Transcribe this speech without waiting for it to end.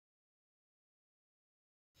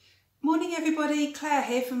Morning everybody, Claire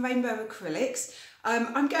here from Rainbow Acrylics.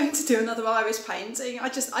 I'm going to do another iris painting. I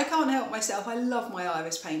can't help myself, I love my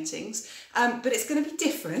iris paintings, but it's going to be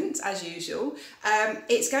different as usual.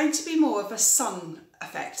 It's going to be more of a sun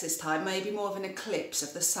effect this time, maybe more of an eclipse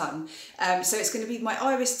of the sun. So it's going to be my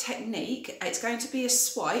iris technique. It's going to be a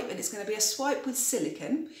swipe, and it's going to be a swipe with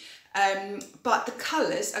silicone. But the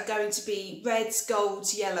colours are going to be reds,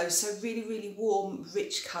 golds, yellows, so really warm,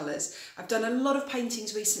 rich colours. I've done a lot of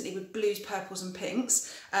paintings recently with blues, purples and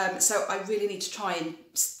pinks, so I really need to try and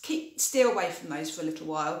steer away from those for a little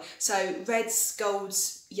while. So reds,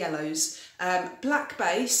 golds, yellows, black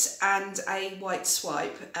base and a white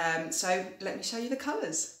swipe. So let me show you the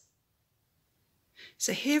colours.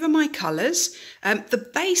 So here are my colours. The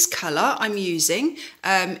base colour I'm using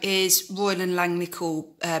is Royal &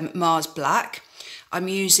 Langnickel Mars Black. I'm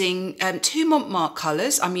using two Montmartre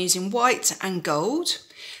colours. I'm using white and gold.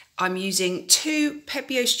 I'm using two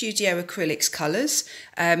Pebeo Studio Acrylics colours,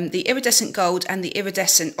 the iridescent gold and the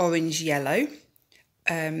iridescent orange yellow.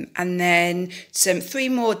 And then three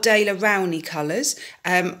more Daler Rowney colours.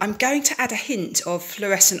 I'm going to add a hint of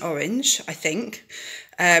fluorescent orange, I think.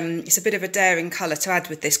 It's a bit of a daring colour to add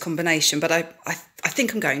with this combination, but I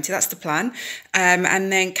think I'm going to, that's the plan.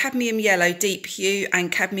 And then cadmium yellow deep hue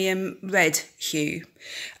and cadmium red hue.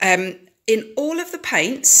 In all of the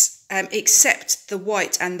paints, except the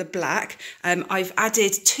white and the black, I've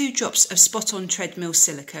added 2 drops of Spot On Treadmill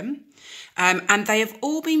silicone. And they have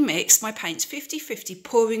all been mixed, my paints, 50-50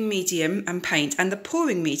 pouring medium and paint. And the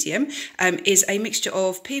pouring medium is a mixture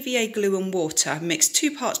of PVA glue and water, mixed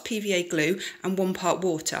 2 parts PVA glue and 1 part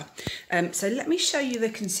water. So let me show you the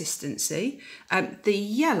consistency. The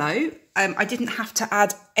yellow, I didn't have to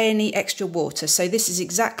add any extra water. So this is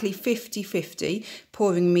exactly 50-50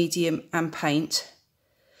 pouring medium and paint.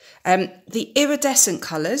 The iridescent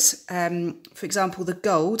colours, for example the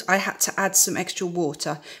gold, I had to add some extra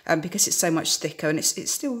water because it's so much thicker, and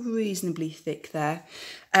it's still reasonably thick there.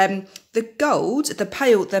 The gold, the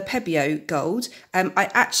Pebeo gold,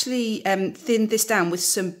 I actually thinned this down with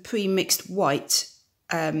some pre-mixed white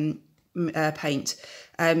paint.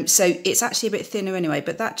 So it's actually a bit thinner anyway,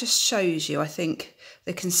 but that just shows you, I think,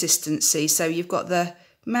 the consistency. So you've got the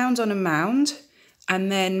mound on a mound,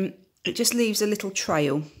 and then it just leaves a little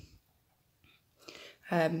trail.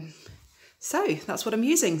 So that's what I'm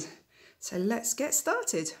using. So let's get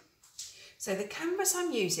started. So the canvas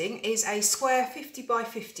I'm using is a square 50 by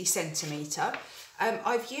 50 centimetre.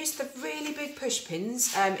 I've used the really big push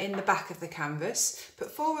pins in the back of the canvas,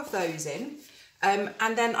 put 4 of those in,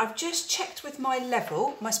 and then I've just checked with my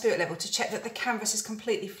level, my spirit level, to check that the canvas is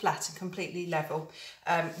completely flat and completely level,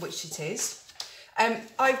 which it is.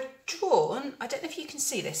 I've drawn, I don't know if you can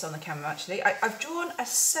see this on the camera actually, I've drawn a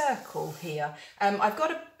circle here. I've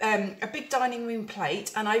got a big dining room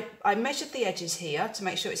plate, and I measured the edges here to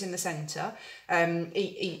make sure it's in the centre,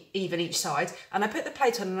 even each side, and I put the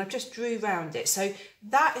plate on and I just drew round it. So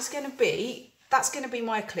that's going to be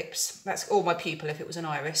my eclipse, or my pupil if it was an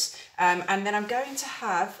iris. And then I'm going to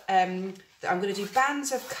have, I'm going to do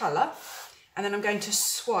bands of colour, and then I'm going to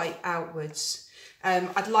swipe outwards.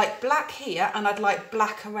 I'd like black here, and I'd like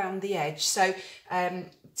black around the edge. So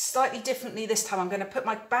slightly differently this time, I'm going to put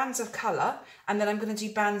my bands of colour, and then I'm going to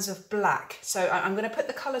do bands of black. So I'm going to put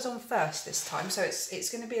the colours on first this time, so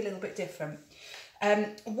it's going to be a little bit different.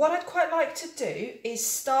 What I'd quite like to do is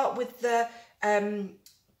start with the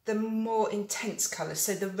more intense colours,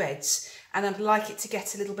 so the reds, and I'd like it to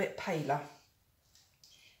get a little bit paler.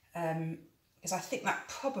 Because I think that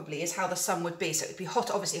probably is how the sun would be. So it would be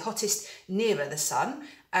hot, obviously hottest nearer the sun.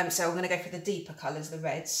 So I'm going to go for the deeper colours, the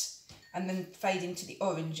reds, and then fade into the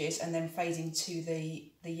oranges, and then fade into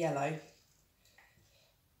the yellow.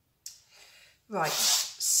 Right,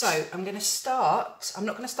 so I'm going to start, I'm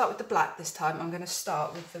not going to start with the black this time, I'm going to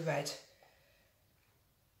start with the red.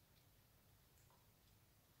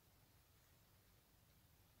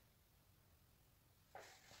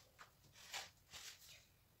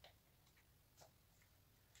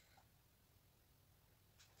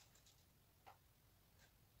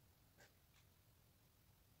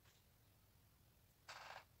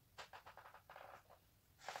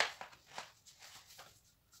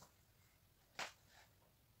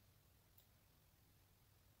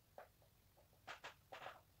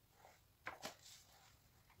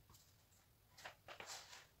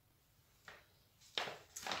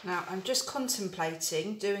 Now I'm just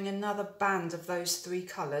contemplating doing another band of those 3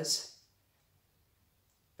 colours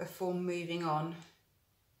before moving on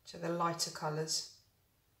to the lighter colours.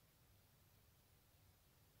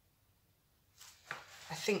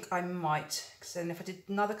 I think I might, because then if I did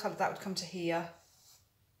another colour that would come to here.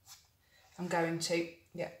 I'm going to,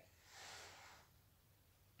 yeah.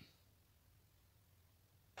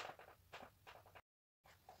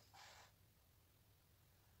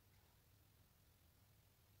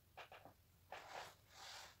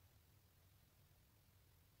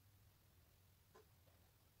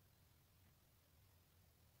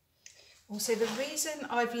 Also, the reason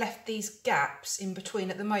I've left these gaps in between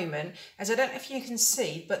at the moment is I don't know if you can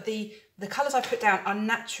see, but the colours I put down are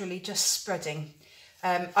naturally just spreading.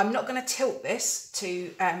 I'm not going to tilt this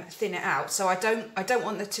to thin it out, so I don't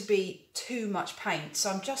want there to be too much paint. So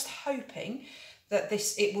I'm just hoping that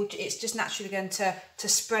it's just naturally going to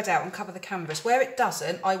spread out and cover the canvas. Where it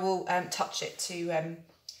doesn't, I will touch it to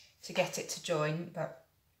get it to join, but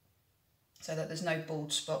so that there's no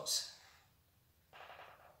bald spots.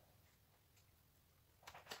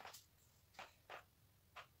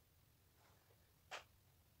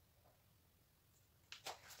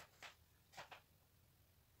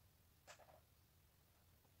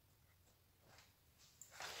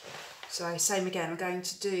 So same again, I'm going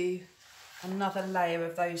to do another layer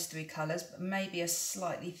of those three colours, but maybe a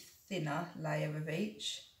slightly thinner layer of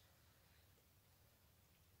each.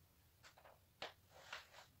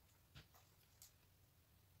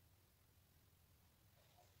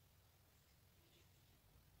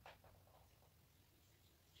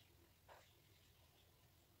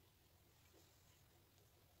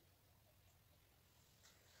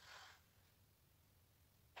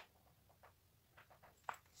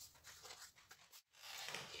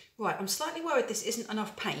 Right, I'm slightly worried this isn't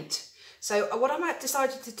enough paint. So what I might have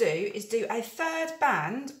decided to do is do a third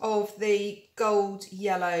band of the gold,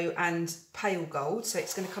 yellow and pale gold. So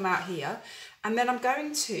it's going to come out here. And then I'm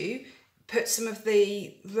going to put some of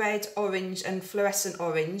the red, orange and fluorescent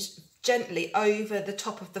orange gently over the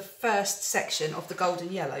top of the first section of the gold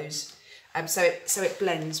and yellows. So it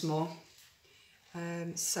blends more.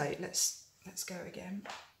 So let's go again.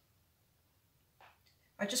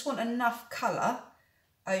 I just want enough colour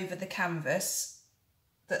over the canvas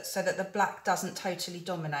so that the black doesn't totally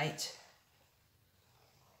dominate.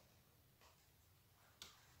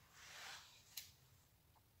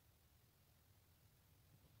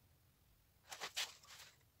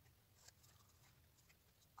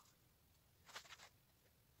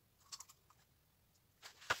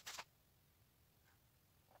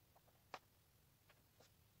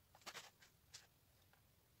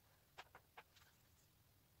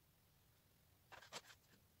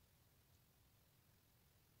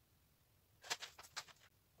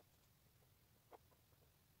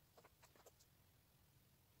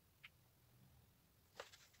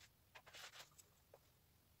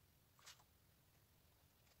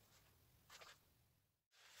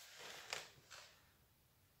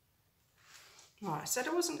 Right, I said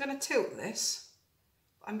I wasn't going to tilt this.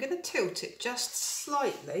 I'm going to tilt it just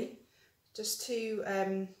slightly, just to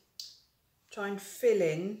try and fill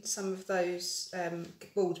in some of those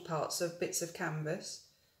bald parts of bits of canvas.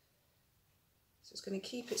 So it's going to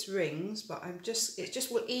keep its rings, but it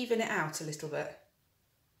just will even it out a little bit.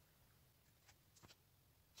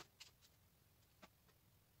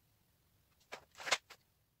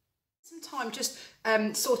 Time just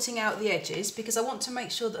sorting out the edges, because I want to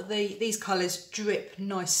make sure that these colours drip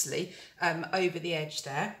nicely over the edge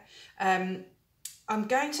there. I'm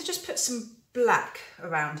going to just put some black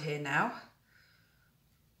around here now.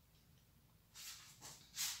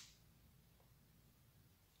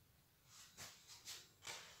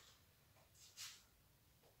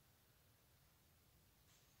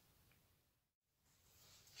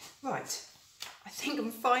 Right, I think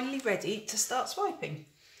I'm finally ready to start swiping.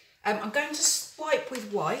 I'm going to swipe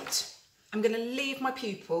with white. I'm going to leave my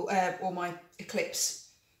pupil or my Eclipse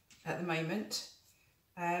at the moment.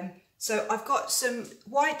 So I've got some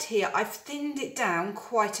white here. I've thinned it down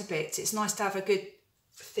quite a bit. It's nice to have a good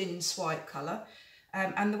thin swipe colour.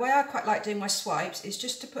 And the way I quite like doing my swipes is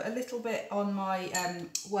just to put a little bit on my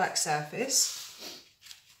work surface.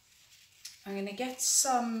 I'm going to get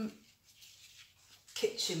some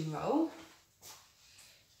kitchen roll.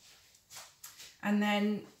 And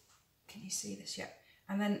then, can you see this yet?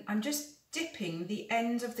 And then I'm just dipping the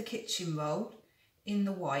end of the kitchen roll in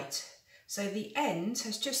the white. So the end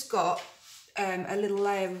has just got a little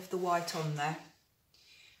layer of the white on there.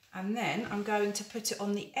 And then I'm going to put it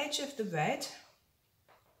on the edge of the red.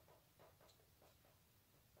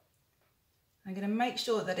 I'm going to make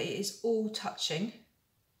sure that it is all touching.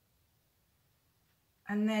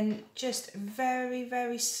 And then just very,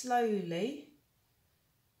 very slowly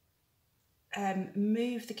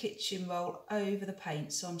move the kitchen roll over the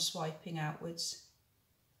paint, so I'm swiping outwards.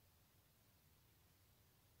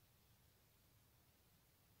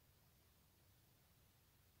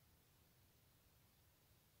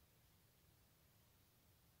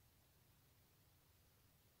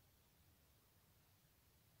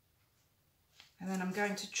 And then I'm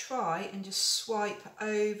going to try and just swipe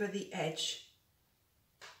over the edge.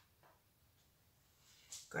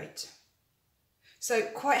 Great. So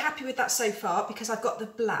quite happy with that so far because I've got the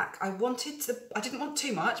black. I didn't want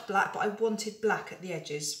too much black, but I wanted black at the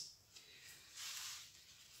edges.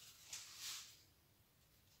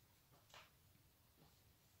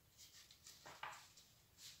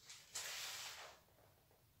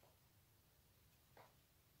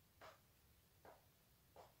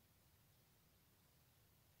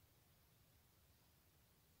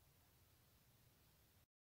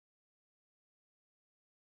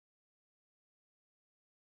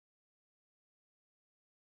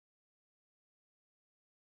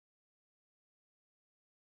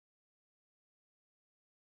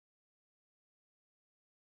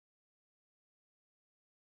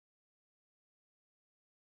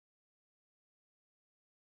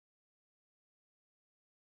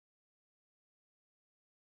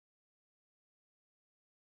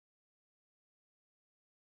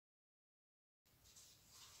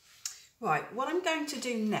 Right, what I'm going to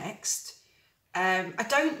do next, I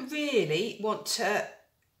don't really want to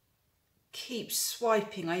keep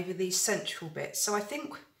swiping over these central bits. So I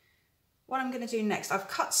think what I'm going to do next, I've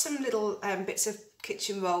cut some little bits of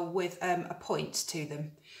kitchen roll with a point to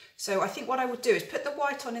them. So I think what I would do is put the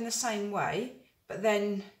white on in the same way, but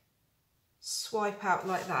then swipe out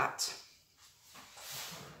like that.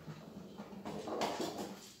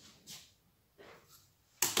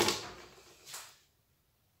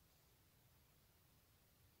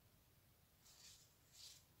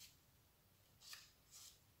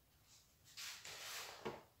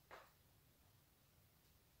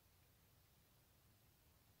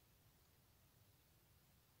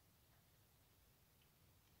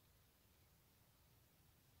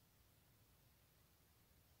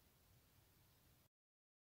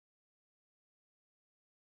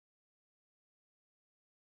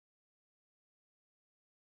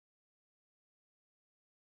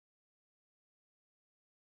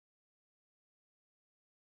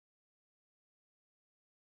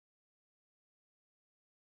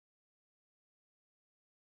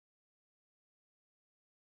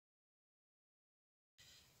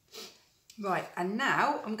 Right, and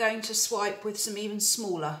now I'm going to swipe with some even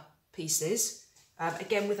smaller pieces,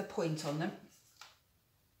 again with a point on them.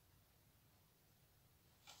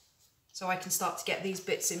 So I can start to get these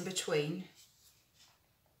bits in between.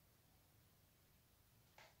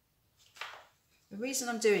 The reason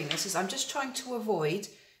I'm doing this is I'm just trying to avoid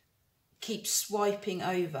keep swiping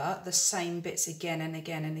over the same bits again and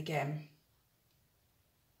again and again.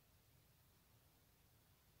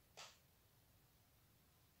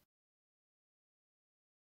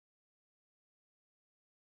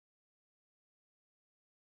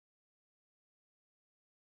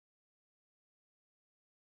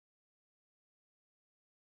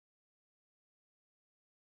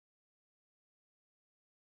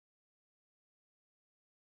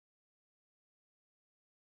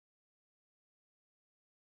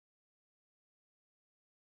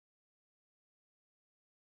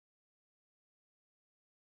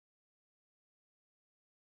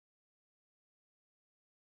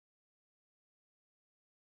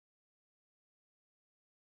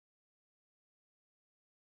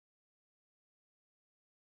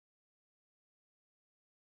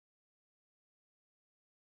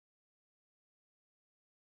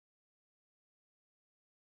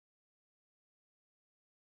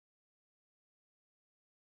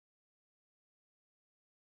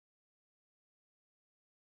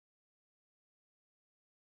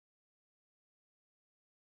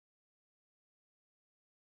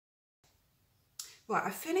 Right,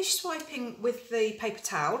 I've finished swiping with the paper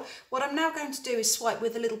towel. What I'm now going to do is swipe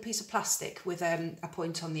with a little piece of plastic with a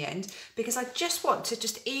point on the end, because I just want to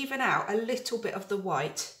just even out a little bit of the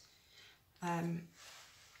white. But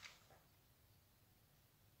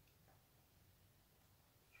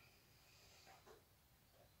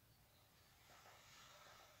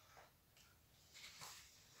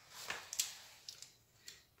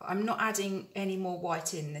I'm not adding any more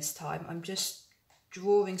white in this time. I'm just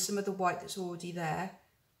drawing some of the white that's already there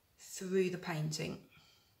through the painting.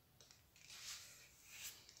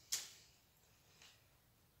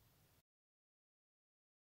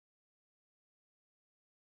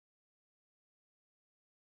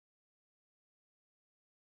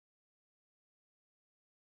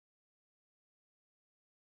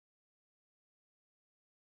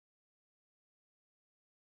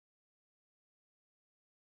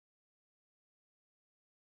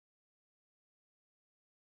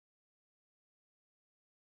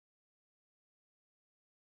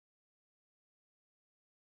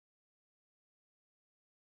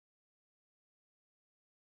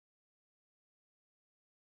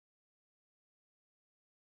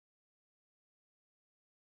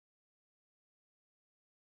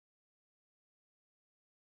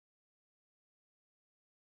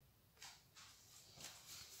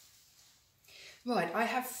 Right, I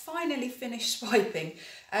have finally finished swiping.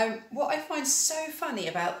 What I find so funny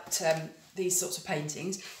about these sorts of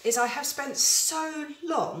paintings is I have spent so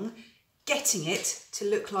long getting it to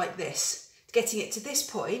look like this, getting it to this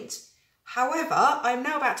point. However, I'm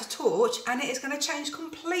now about to torch and it is going to change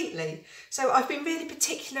completely. So I've been really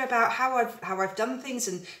particular about how I've done things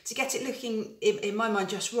and to get it looking, in my mind,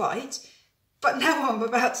 just right. But now I'm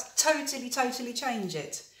about to totally change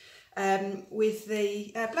it with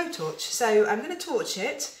the blowtorch. So I'm going to torch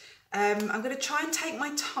it. I'm going to try and take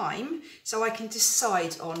my time so I can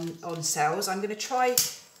decide on cells. I'm going to try,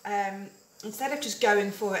 instead of just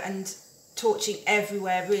going for it and torching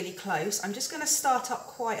everywhere really close, I'm just going to start up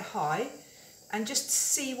quite high and just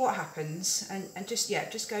see what happens, and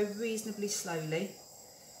just go reasonably slowly.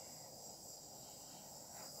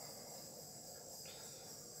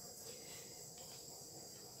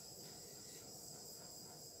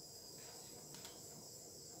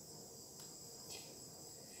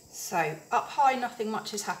 So up high, nothing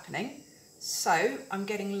much is happening. So I'm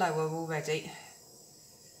getting lower already.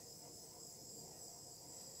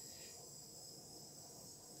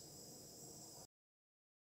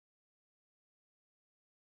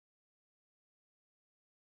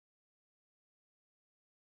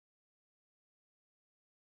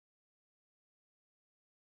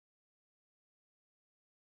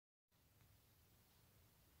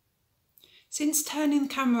 Since turning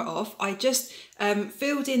the camera off, I just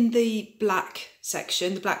filled in the black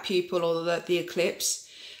section, the black pupil or the eclipse.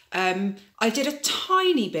 I did a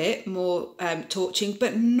tiny bit more torching,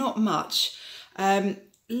 but not much.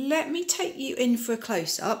 Let me take you in for a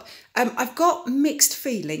close-up. I've got mixed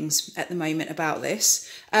feelings at the moment about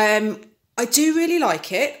this. I do really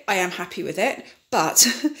like it. I am happy with it. But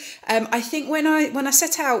I think when I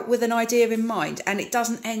set out with an idea in mind and it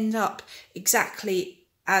doesn't end up exactly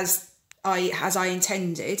as I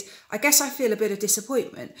intended, I guess I feel a bit of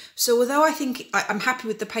disappointment. So although I think I'm happy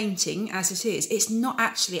with the painting as it is, it's not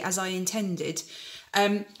actually as I intended.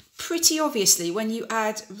 Pretty obviously, when you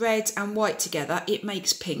add red and white together, it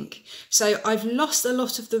makes pink. So I've lost a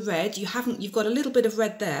lot of the red. You've got a little bit of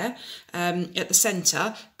red there at the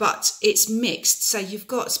centre, but it's mixed. So you've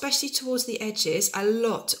got, especially towards the edges, a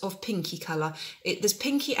lot of pinky colour. There's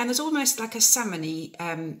pinky and there's almost like a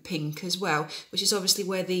salmony pink as well, which is obviously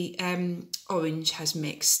where the orange has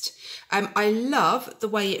mixed. I love the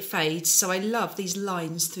way it fades. So I love these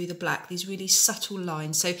lines through the black, these really subtle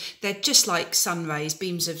lines. So they're just like sun rays,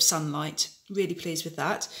 beams of sunlight. Really pleased with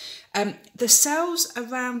that. The cells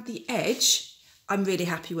around the edge, I'm really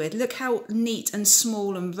happy with. Look how neat and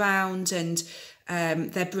small and round, and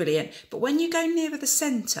they're brilliant. But when you go nearer the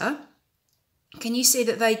centre, can you see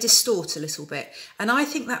that they distort a little bit? And I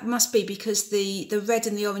think that must be because the red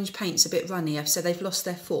and the orange paint's a bit runnier, so they've lost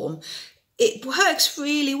their form. It works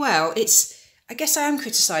really well. I guess I am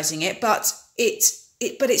criticising it, but it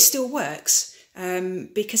still works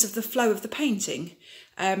because of the flow of the painting.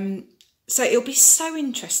 So it'll be so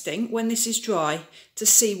interesting when this is dry to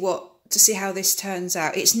see how this turns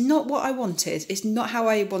out. It's not what I wanted. It's not how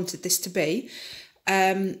I wanted this to be,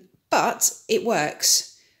 but it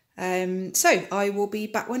works. So I will be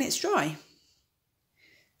back when it's dry.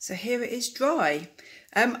 So here it is dry.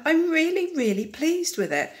 I'm really, really pleased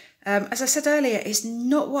with it. As I said earlier, it's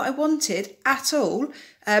not what I wanted at all,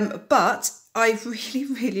 but I really,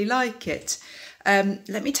 really like it.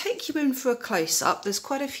 Let me take you in for a close-up. There's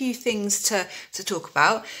quite a few things to talk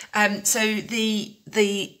about. So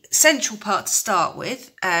the central part to start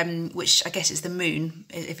with, which I guess is the moon,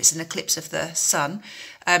 if it's an eclipse of the sun,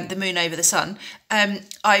 the moon over the sun,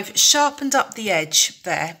 I've sharpened up the edge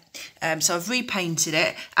there. So I've repainted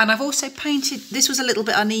it, and I've also painted, this was a little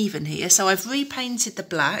bit uneven here, so I've repainted the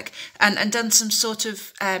black and done some sort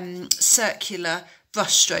of circular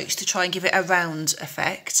brush strokes to try and give it a round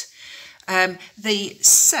effect. The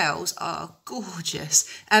cells are gorgeous.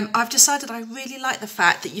 I've decided I really like the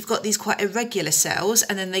fact that you've got these quite irregular cells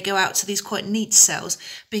and then they go out to these quite neat cells,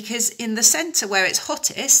 because in the centre where it's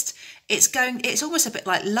hottest, it's almost a bit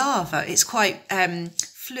like lava. It's quite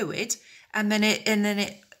fluid, and then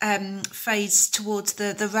it fades towards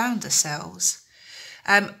the rounder cells.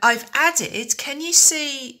 I've added, can you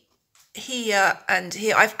see here and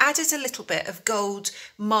here, I've added a little bit of gold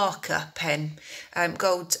marker pen,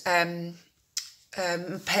 gold pen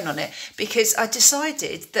on it, because I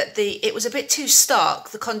decided that it was a bit too stark,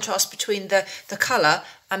 the contrast between the colour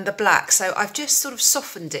and the black, so I've just sort of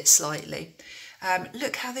softened it slightly.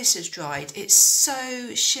 Look how this has dried. It's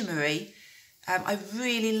so shimmery. I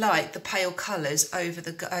really like the pale colours over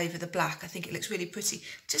the black. I think it looks really pretty.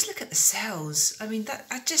 Just look at the cells. I mean,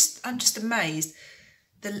 I'm just amazed.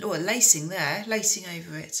 The lacing there, lacing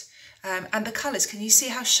over it. And the colours, can you see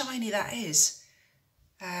how shiny that is?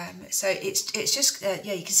 So it's just,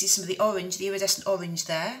 yeah, you can see some of the orange, the iridescent orange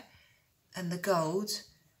there, and the gold.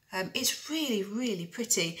 It's really, really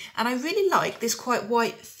pretty. And I really like this quite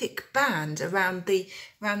white, thick band around the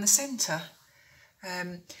centre.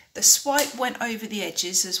 The swipe went over the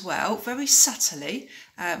edges as well, very subtly,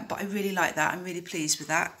 but I really like that. I'm really pleased with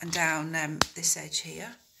that, and down this edge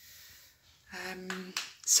here.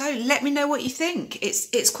 So let me know what you think.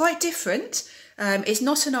 It's quite different. It's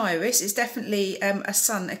not an iris, it's definitely a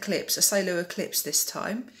sun eclipse, a solar eclipse this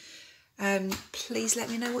time. Please let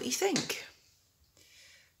me know what you think.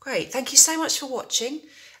 Great, thank you so much for watching.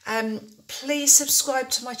 Please subscribe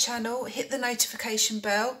to my channel, hit the notification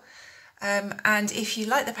bell. And if you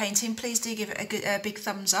like the painting, please do give it a big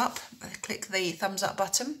thumbs up. Click the thumbs up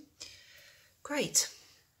button. Great.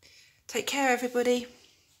 Take care, everybody.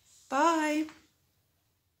 Bye.